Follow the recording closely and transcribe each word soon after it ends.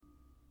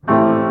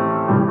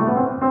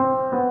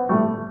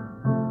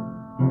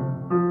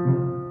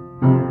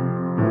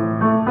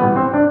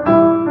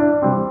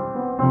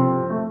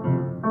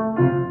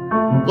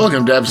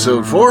Welcome to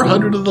episode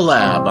 400 of The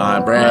Lab.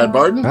 I'm Brad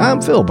Barton.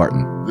 I'm Phil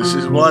Barton. This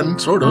is one,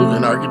 sort of,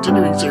 in our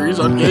continuing series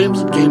on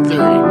games and game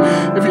theory.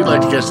 If you'd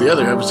like to catch the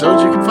other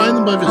episodes, you can find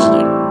them by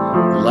visiting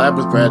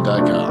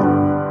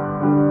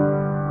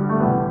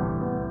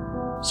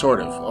thelabwithbrad.com.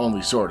 Sort of,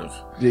 only sort of.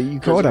 Do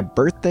you call it a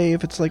birthday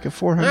if it's like a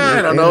 400?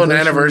 I don't know, an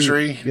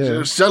anniversary.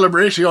 Yeah.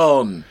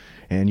 Celebration.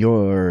 And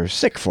you're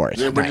sick for it.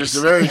 Yeah, we're just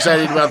very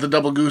excited about the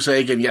double goose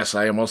egg, and yes,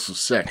 I am also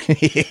sick.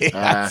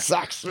 That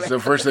sucks. It's the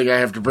first thing I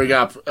have to bring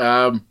up.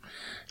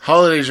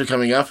 Holidays are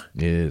coming up.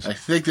 Yes. I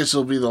think this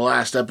will be the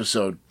last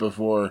episode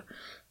before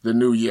the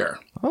new year.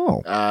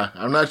 Oh.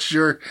 I'm not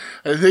sure.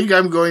 I think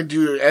I'm going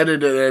to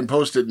edit it and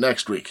post it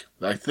next week.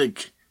 I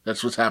think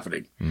that's what's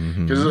happening.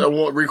 Because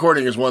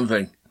recording is one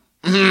thing.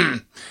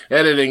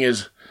 Editing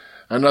is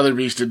another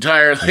beast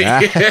entirely.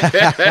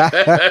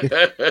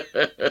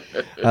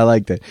 I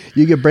like that.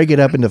 You can break it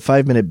up into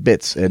 5-minute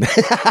bits. And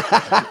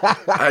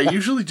I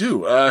usually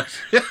do.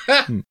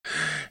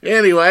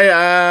 Anyway,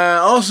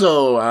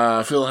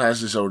 also, Phil has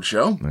his own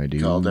show. I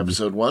do. Called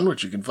Episode 1,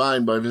 which you can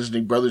find by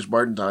visiting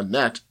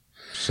brothersbarton.net.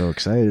 So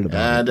excited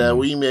about it. And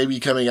we may be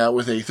coming out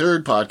with a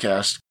third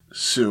podcast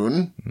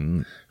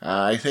soon.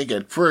 I think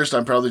at first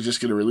I'm probably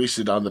just going to release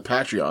it on the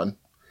Patreon,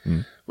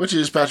 which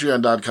is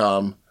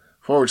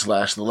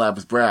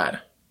patreon.com/thelabwithbrad.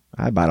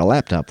 I bought a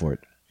laptop for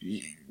it.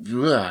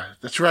 Yeah,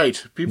 that's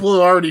right. People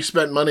have already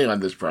spent money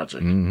on this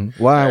project.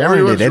 Well, I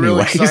wanted it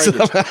anyway. Really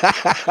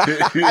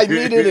I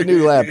needed a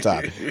new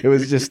laptop. It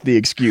was just the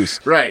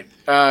excuse. Right.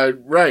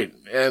 Right.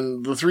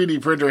 And the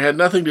 3D printer had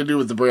nothing to do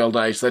with the Braille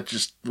dice. That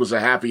just was a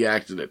happy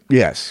accident.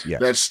 Yes.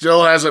 That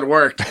still hasn't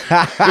worked.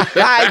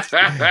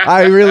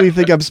 I really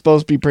think I'm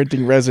supposed to be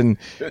printing resin.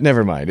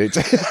 Never mind.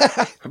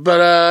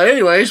 But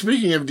anyway,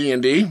 speaking of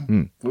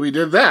D&D, we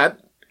did that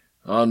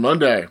on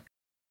Monday.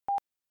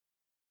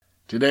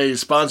 Today's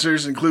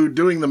sponsors include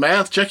Doing the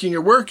Math, Checking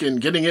Your Work, and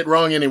Getting It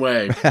Wrong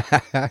Anyway.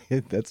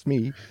 That's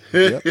me.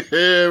 Yep.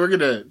 We're going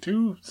to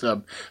do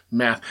some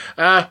math.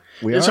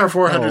 It's our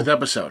 400th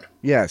episode.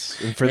 Yes.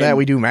 And for that,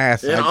 we do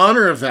math. In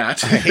honor of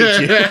that, I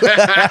hate you.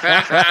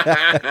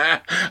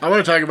 I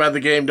want to talk about the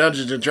game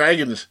Dungeons &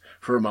 Dragons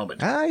for a moment.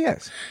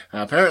 Yes.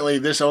 Apparently,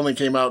 this only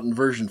came out in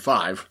version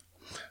 5,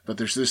 but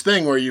there's this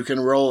thing where you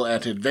can roll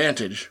at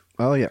advantage.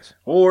 Oh, yes.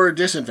 Or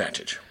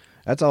disadvantage.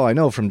 That's all I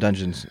know from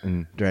Dungeons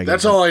and Dragons.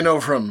 That's all I know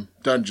from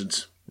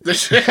Dungeons.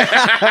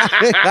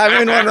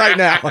 I'm in one right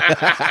now.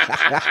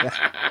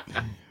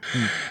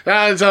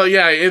 So,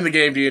 yeah, in the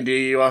game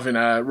D&D, you often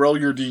roll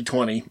your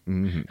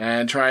D20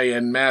 and try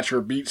and match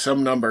or beat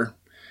some number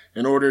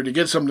in order to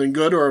get something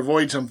good or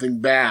avoid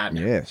something bad.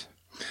 Yes.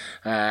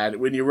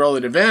 When you roll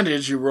at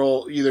advantage, you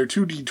roll either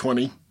 2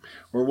 D20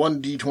 or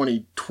 1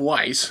 D20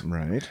 twice.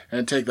 Right.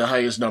 And take the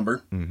highest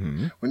number.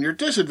 When you're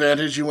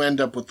disadvantaged, you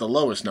end up with the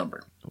lowest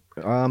number.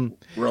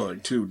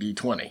 Rolling 2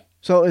 D20.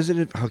 So is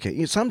it...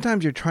 Okay,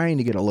 sometimes you're trying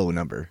to get a low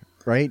number,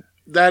 right?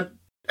 That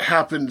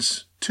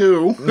happens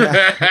too.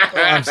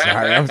 I'm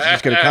sorry, I'm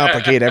just going to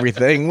complicate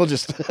everything. We'll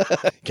just...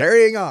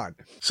 Carrying on.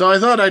 So I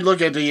thought I'd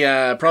look at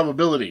the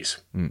probabilities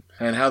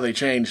and how they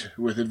change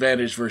with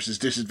advantage versus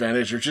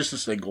disadvantage or just a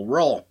single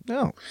roll.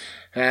 Oh.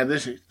 And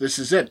this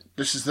is it.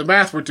 This is the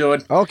math we're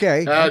doing.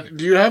 Okay.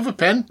 Do you have a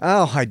pen?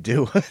 Oh, I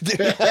do. Hey,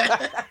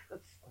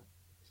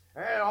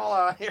 hold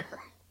on here.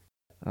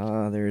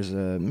 There's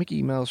a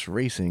Mickey Mouse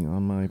Racing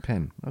on my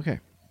pen. Okay.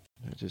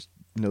 I just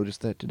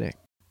noticed that today.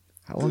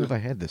 How long have I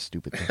had this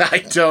stupid thing? I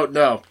don't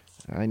know.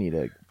 I need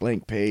a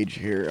blank page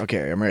here.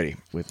 Okay, I'm ready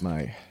with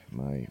my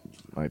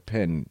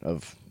pen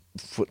of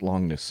foot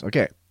longness.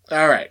 Okay.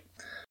 All right.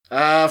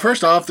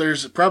 First off,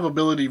 there's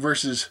probability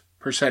versus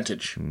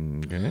percentage.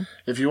 Okay.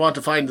 If you want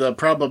to find the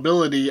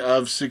probability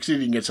of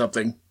succeeding at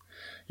something,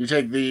 you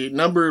take the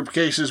number of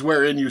cases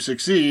wherein you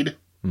succeed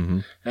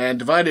and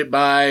divide it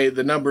by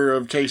the number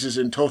of cases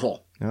in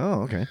total.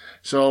 Oh, okay.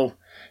 So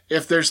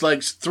if there's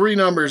like 3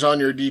 numbers on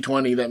your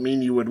D20 that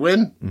mean you would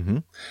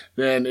win,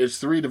 then it's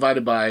 3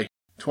 divided by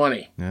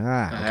 20. Okay.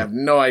 I have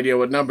no idea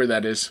what number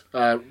that is.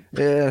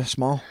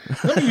 Small.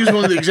 Let me use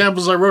one of the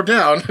examples I wrote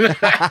down.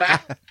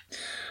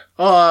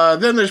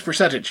 Then there's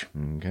percentage.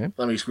 Okay.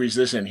 Let me squeeze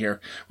this in here,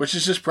 which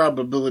is just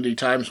probability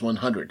times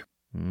 100.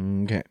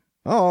 Okay.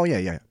 Oh,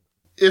 yeah.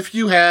 If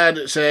you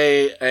had,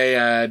 say,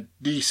 a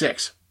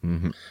D6,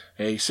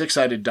 a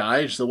 6-sided die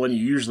is the one you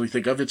usually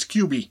think of. It's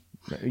QB.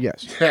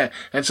 Yes.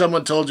 And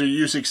someone told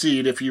you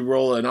succeed if you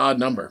roll an odd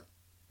number.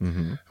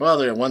 Well,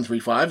 there are 1, 3,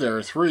 5. There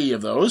are 3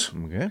 of those.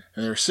 Okay.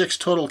 And there are 6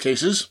 total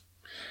cases.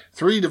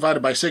 3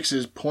 divided by 6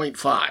 is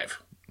 0.5.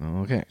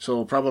 Okay.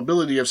 So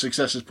probability of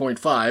success is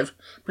 0.5.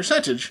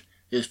 Percentage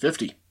is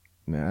 50.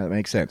 That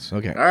makes sense.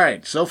 Okay. All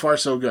right. So far,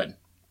 so good.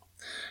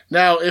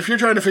 Now, if you're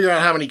trying to figure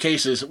out how many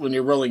cases when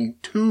you're rolling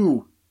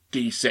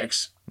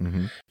 2d6,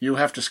 you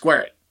have to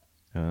square it.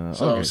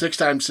 So 6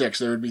 times 6,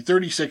 there would be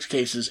 36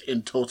 cases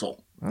in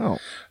total. Oh.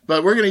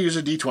 But we're going to use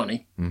a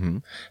D20.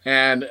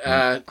 And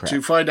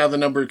to find out the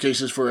number of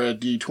cases for a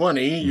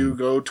D20, you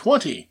go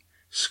 20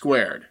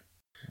 squared,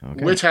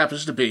 which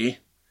happens to be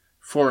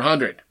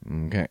 400.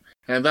 Okay.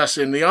 And thus,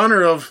 in the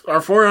honor of our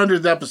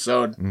 400th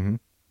episode,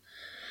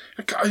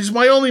 God, he's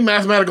my only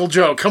mathematical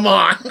joke. Come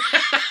on.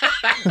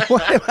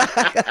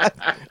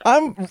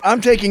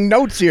 I'm taking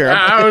notes here.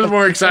 I was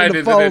more excited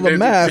to follow the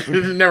math.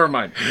 Never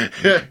mind.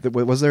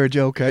 Was there a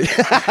joke? Sorry.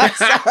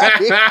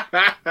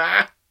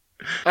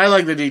 I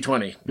like the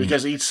D20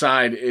 because each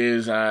side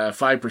is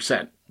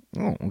 5%.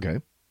 Oh, okay.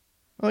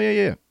 Oh,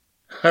 yeah.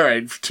 All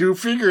right. To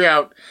figure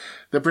out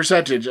the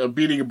percentage of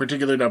beating a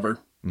particular number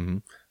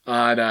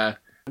on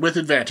with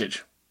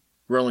advantage,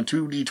 rolling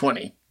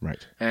 2d20.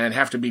 Right. And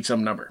have to beat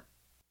some number.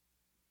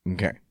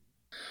 Okay.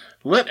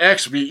 Let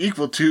X be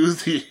equal to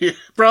the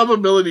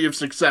probability of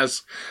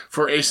success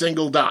for a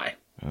single die.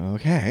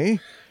 Okay.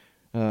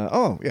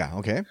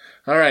 Okay.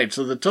 All right.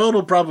 So the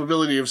total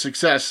probability of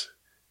success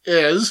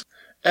is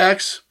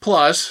X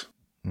plus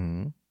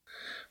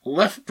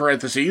left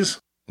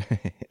parentheses.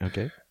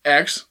 Okay.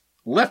 X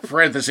left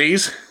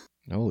parentheses.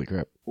 Holy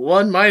crap.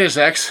 1 minus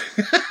X.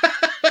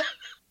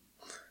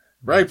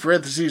 Right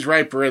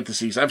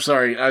parentheses. I'm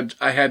sorry.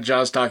 I had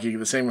Jaws talking at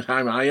the same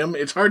time I am.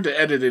 It's hard to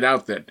edit it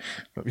out then.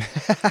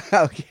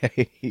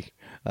 Okay.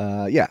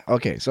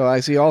 Okay. So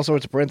I see all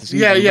sorts of parentheses.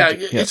 Yeah.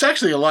 It's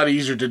actually a lot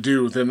easier to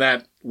do than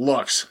that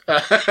looks.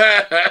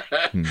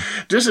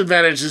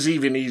 Disadvantage is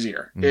even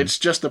easier. It's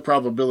just the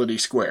probability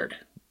squared.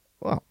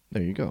 Well,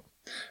 there you go.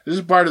 This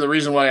is part of the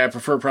reason why I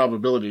prefer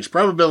probabilities.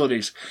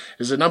 Probabilities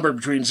is a number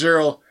between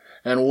 0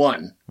 and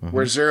 1,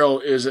 where 0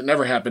 is it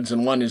never happens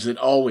and 1 is it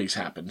always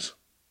happens.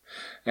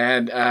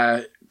 And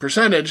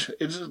percentage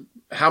is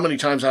how many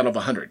times out of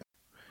 100.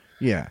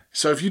 Yeah.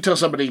 So if you tell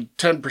somebody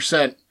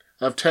 10%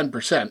 of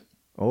 10%.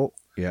 Oh,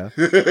 yeah.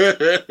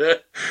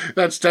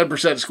 That's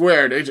 10%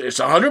 squared. It's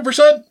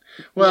 100%?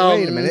 Well,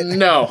 wait a minute.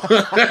 No.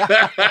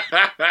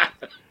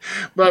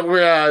 But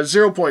we're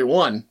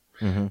 0.1.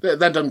 That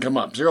doesn't come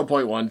up.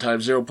 0.1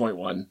 times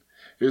 0.1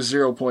 is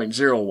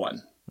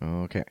 0.01.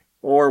 Okay.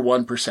 Or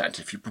 1%,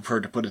 if you prefer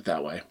to put it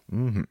that way.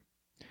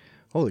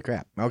 Holy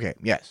crap. Okay,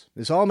 yes.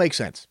 This all makes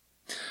sense.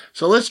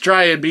 So let's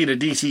try and beat a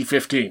DC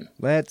 15.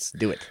 Let's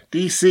do it.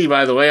 DC,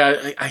 by the way,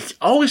 I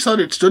always thought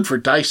it stood for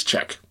dice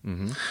check.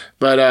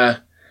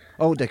 But,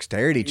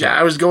 dexterity check. yeah,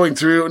 I was going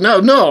through.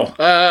 No.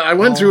 I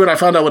went through and I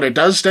found out what it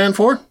does stand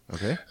for.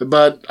 Okay.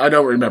 But I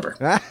don't remember.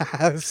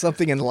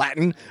 Something in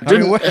Latin.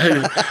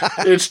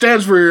 It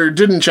stands for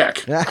didn't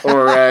check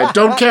or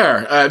don't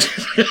care.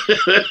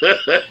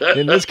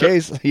 In this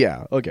case,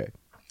 yeah. Okay.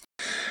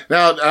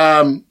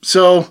 Now,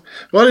 so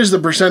what is the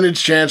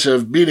percentage chance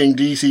of beating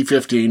DC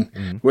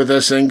 15 with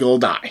a single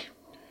die?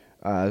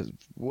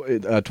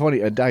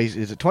 20 dice.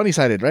 Is it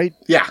 20-sided, right?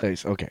 Yeah.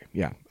 Dice. Okay.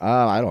 Yeah.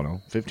 I don't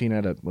know. 15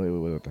 out of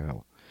what the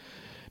hell?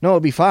 No,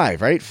 it'd be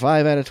 5, right?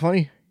 5 out of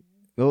 20.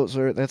 Those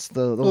are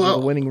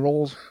the winning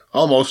rolls.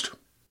 Almost.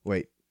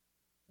 Wait.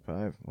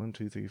 5. 1,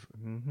 2, 3.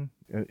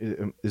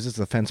 Is this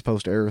the fence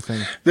post error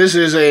thing? This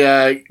is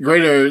a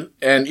greater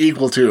and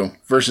equal to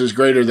versus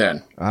greater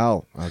than.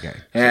 Oh, okay.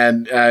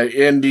 And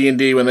in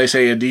D&D, when they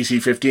say a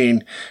DC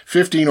 15,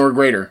 15 or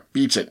greater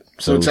beats it.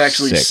 So it's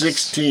actually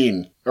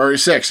 16. Or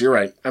 6, you're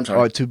right. I'm sorry.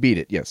 Oh, to beat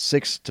it. Yes,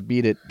 6 to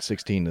beat it,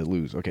 16 to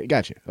lose. Okay,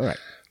 gotcha. All right.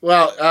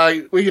 Well,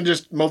 we can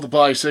just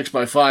multiply 6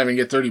 by 5 and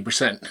get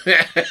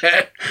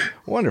 30%.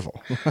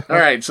 Wonderful. All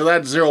right, so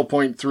that's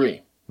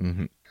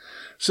 0.3.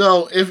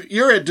 So if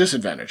you're at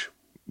disadvantage,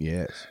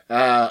 yes,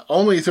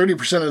 only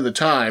 30% of the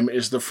time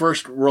is the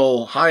first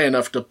roll high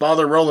enough to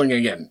bother rolling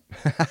again.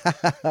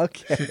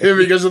 Okay.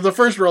 Because if the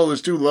first roll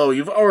is too low,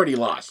 you've already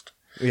lost.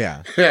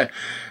 Yeah.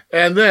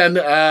 And then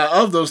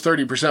of those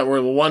 30%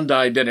 where the one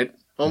die did it,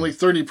 only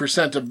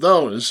 30% of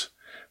those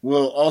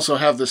will also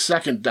have the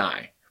second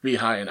die be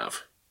high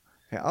enough.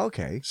 Yeah,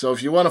 okay. So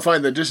if you want to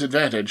find the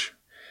disadvantage,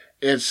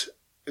 it's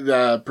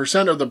the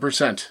percent of the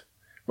percent,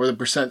 or the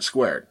percent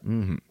squared.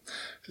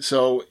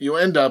 So you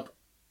end up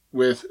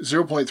with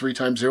 0.3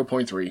 times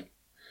 0.3,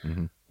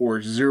 or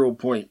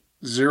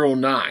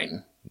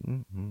 0.09.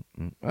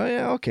 Oh,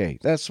 yeah, okay.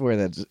 That's where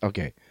that's,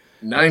 okay.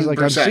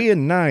 9%. I'm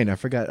seeing 9. I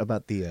forgot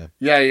about the...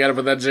 Yeah, you got to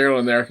put that 0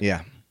 in there.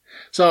 Yeah.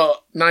 So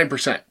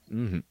 9%.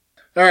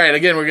 All right,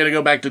 again, we're going to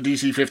go back to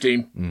DC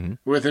 15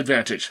 with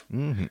advantage.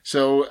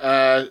 So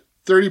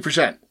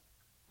 30%.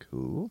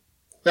 Cool.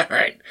 All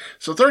right.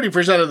 So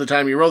 30% of the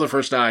time you roll the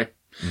first die,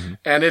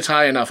 and it's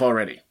high enough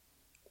already.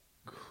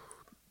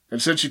 And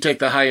since you take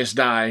the highest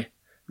die,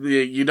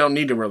 you don't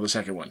need to roll the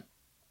second one.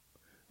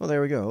 Well,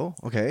 there we go.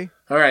 Okay.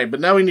 All right, but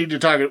now we need to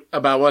talk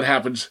about what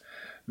happens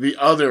the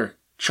other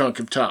chunk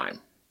of time.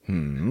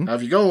 Now,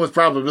 if you're going with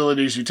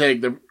probabilities, you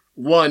take the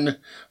 1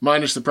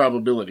 minus the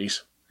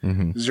probabilities,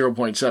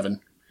 0.7.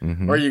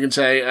 Or you can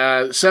say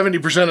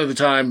 70% of the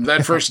time,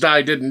 that first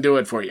die didn't do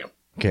it for you.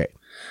 Okay.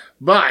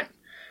 But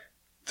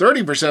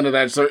 30% of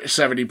that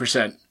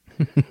 70%,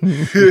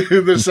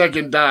 the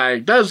second die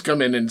does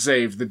come in and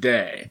save the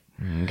day.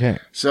 Okay.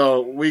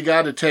 So we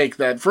got to take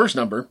that first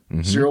number,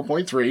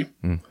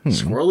 0.3,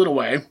 squirrel it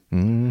away.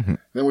 Then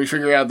we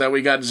figure out that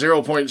we got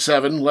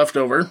 0.7 left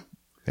over.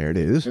 There it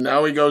is. And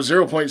now we go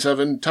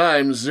 0.7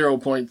 times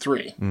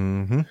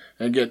 0.3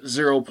 and get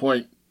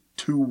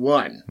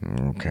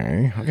 0.21.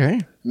 Okay.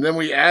 And then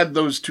we add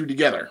those two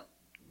together.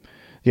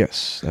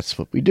 Yes, that's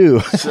what we do.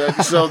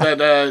 so that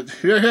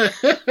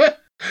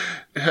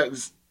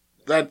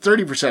that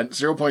 30%,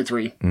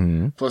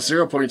 0.3 plus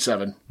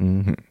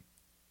 0.7,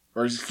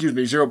 or excuse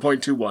me,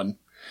 0.21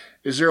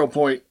 is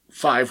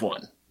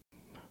 0.51.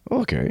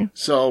 Okay.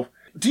 So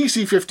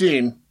DC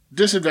 15,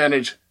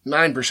 disadvantage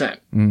 9%,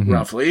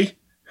 roughly.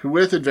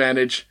 With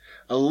advantage,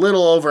 a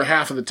little over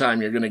half of the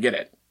time you're going to get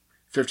it,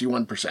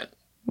 51%.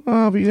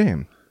 I'll be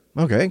damned.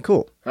 Okay,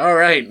 cool. All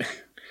right.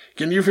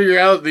 Can you figure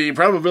out the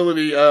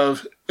probability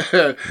of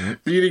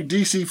beating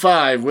DC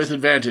 5 with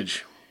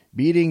advantage?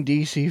 Beating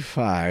DC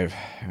 5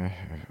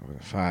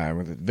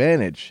 with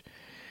advantage.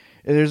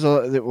 There's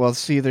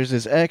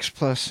this X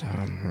plus...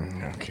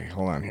 okay,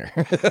 hold on here.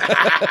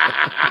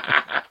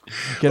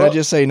 Can I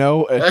just say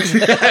no?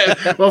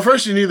 Well,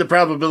 first you need the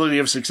probability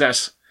of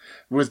success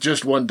with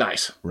just one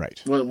dice.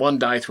 Right. One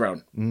die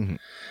thrown. Mm-hmm.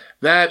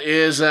 That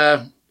is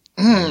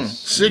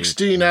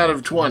 16 out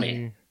of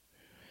 20.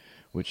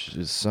 Which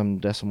is some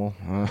decimal.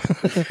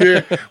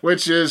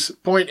 Which is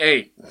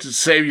 0.8 to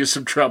save you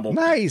some trouble.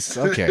 Nice.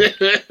 Okay.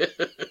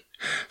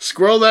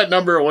 Scroll that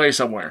number away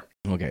somewhere.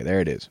 Okay,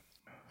 there it is.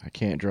 I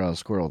can't draw a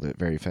squirrel that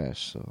very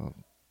fast, so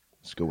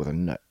let's go with a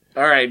nut.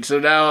 All right, so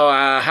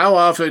now how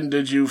often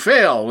did you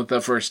fail with the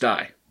first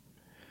die?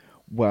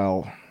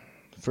 Well,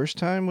 the first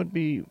time would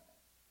be...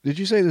 Did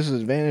you say this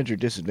is advantage or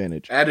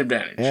disadvantage? At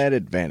advantage. At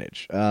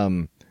advantage.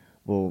 Well,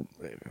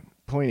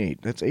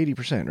 0.8. That's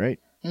 80%, right?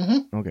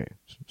 Mm-hmm. Okay,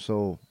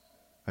 so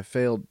I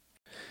failed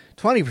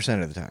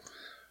 20% of the time.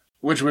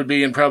 Which would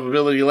be in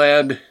probability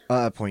land?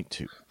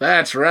 0.2.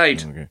 That's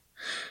right. Okay.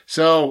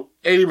 So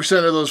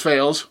 80% of those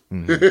fails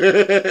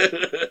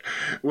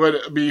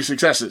would be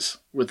successes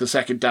with the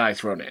second die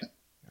thrown in.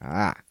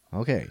 Ah,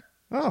 okay.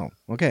 Oh,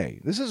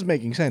 okay. This is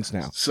making sense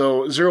now.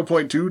 So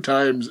 0.2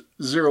 times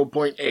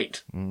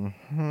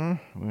 0.8.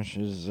 Which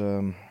is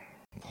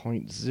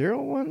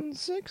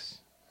 0.016?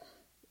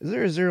 Is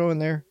there a 0 in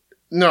there?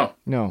 No.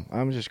 No,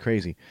 I'm just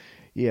crazy.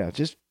 Yeah,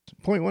 just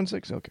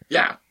 0.16. Okay.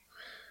 Yeah.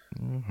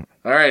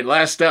 All right,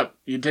 last step.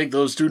 You take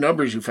those two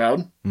numbers you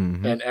found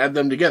and add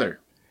them together.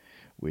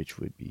 Which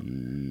would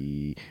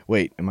be...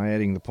 Wait, am I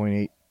adding the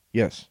 0.8?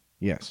 Yes.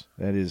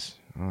 That is...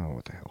 Oh,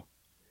 what the hell?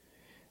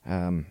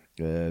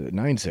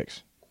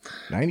 96.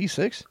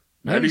 96?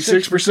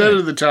 96%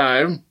 of the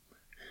time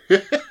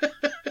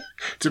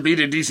to beat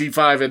a DC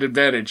 5 at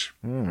advantage.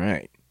 All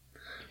right.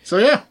 So,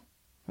 yeah.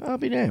 I'll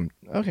be damned.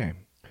 Okay.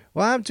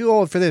 Well, I'm too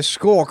old for this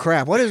school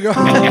crap. What is going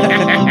on?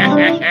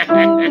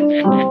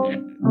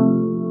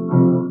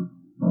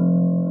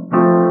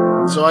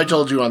 So I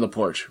told you on the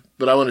porch,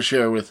 but I want to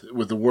share with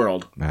the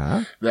world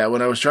that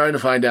when I was trying to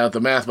find out the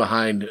math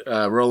behind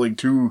rolling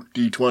 2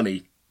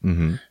 D20,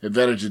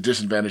 advantage and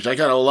disadvantage, I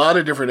got a lot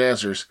of different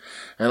answers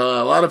and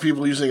a lot of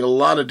people using a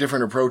lot of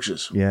different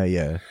approaches.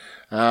 Yeah.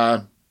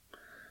 So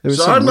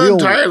I'm not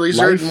entirely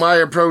certain my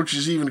approach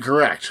is even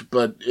correct,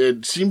 but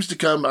it seems to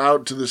come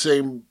out to the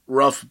same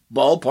rough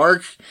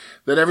ballpark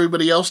that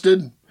everybody else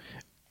did.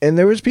 And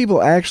there was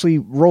people actually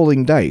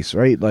rolling dice,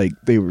 right? Like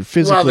they were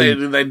physically...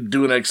 Well, they'd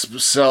do an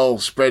Excel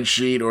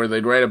spreadsheet or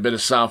they'd write a bit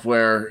of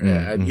software.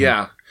 And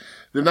yeah,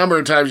 the number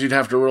of times you'd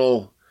have to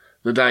roll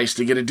the dice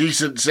to get a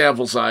decent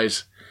sample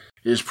size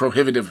is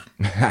prohibitive.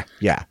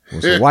 Yeah.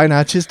 Well, so why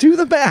not just do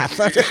the math?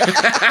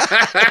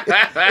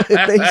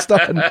 Based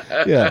on...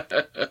 Yeah.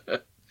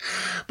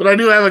 But I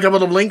do have a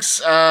couple of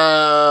links.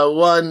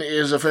 One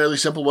is a fairly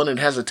simple one. It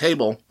has a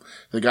table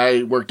the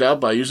guy worked out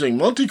by using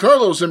Monte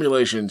Carlo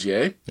simulations,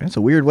 yay. That's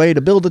a weird way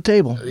to build a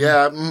table.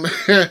 Yeah.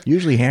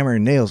 Usually hammer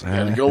and nails.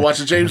 Go watch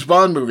a James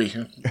Bond movie.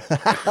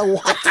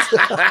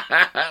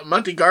 What?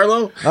 Monte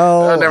Carlo?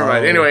 Oh. Never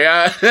mind. Anyway,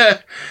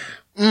 that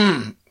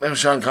was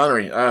Sean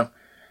Connery. I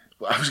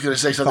was going to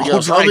say something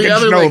else. The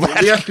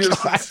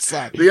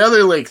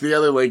other link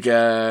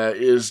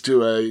is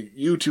to a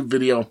YouTube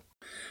video.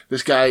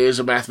 This guy is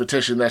a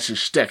mathematician. That's his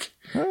shtick.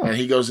 Oh. And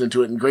he goes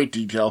into it in great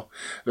detail.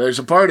 There's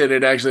a part in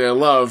it, actually, I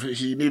love.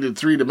 He needed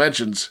 3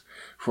 dimensions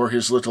for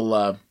his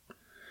little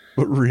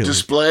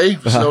display,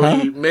 so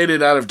he made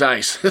it out of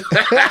dice. Okay.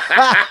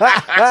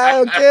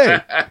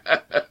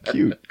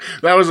 Cute.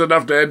 That was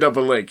enough to end up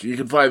a link. You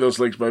can find those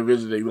links by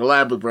visiting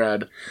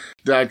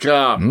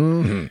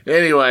thelabwithbrad.com.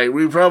 Anyway,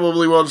 we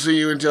probably won't see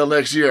you until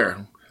next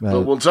year.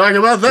 But we'll talk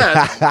about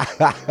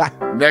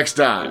that next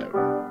time.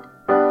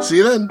 See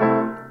you then.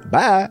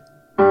 Bye.